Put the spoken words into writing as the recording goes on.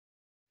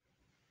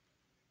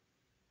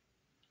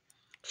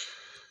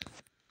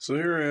So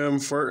here I am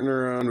farting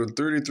around with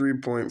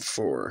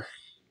 33.4.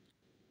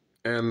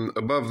 And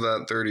above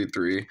that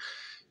 33,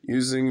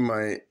 using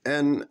my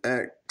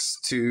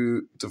nx2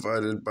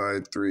 divided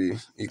by 3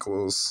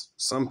 equals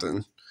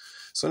something.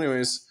 So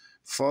anyways,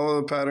 follow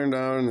the pattern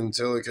down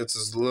until it gets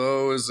as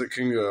low as it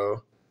can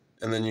go.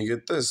 And then you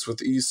get this with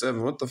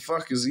E7. What the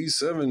fuck does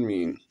E7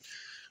 mean?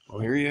 Well,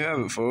 here you have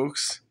it,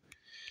 folks.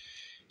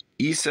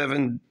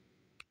 E7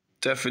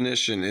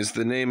 definition is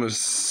the name of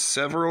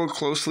several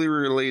closely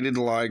related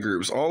Lie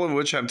groups, all of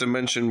which have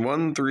dimension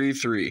 1, 3,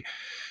 3.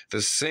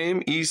 The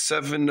same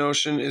E7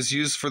 notion is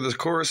used for the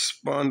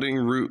corresponding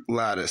root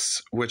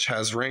lattice, which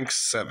has rank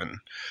 7.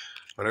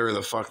 Whatever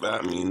the fuck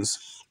that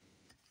means.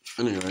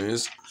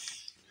 Anyways,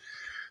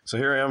 so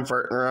here I am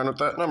farting around with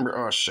that number.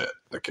 Oh shit,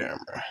 the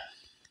camera.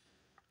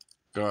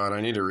 God, I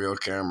need a real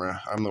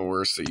camera. I'm the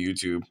worst at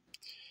YouTube.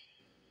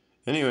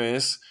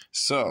 Anyways,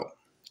 so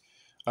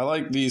I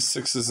like these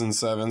 6s and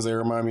 7s. They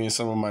remind me of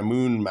some of my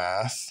moon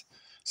math.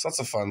 So that's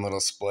a fun little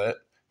split.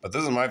 But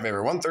this is my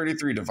favorite.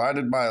 133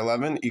 divided by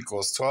 11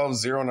 equals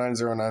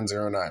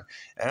 12090909.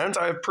 And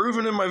I've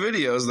proven in my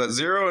videos that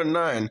 0 and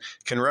 9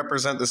 can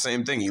represent the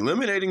same thing,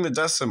 eliminating the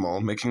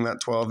decimal, making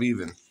that 12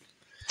 even.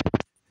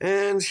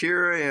 And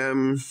here I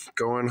am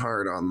going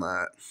hard on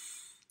that.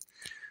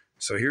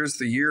 So here's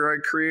the year I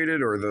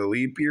created, or the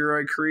leap year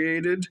I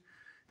created.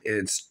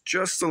 It's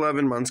just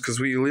 11 months because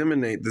we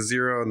eliminate the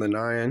 0 and the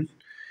 9.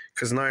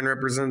 Because 9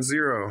 represents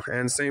 0.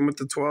 And same with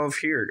the 12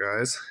 here,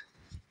 guys.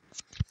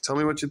 Tell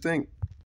me what you think.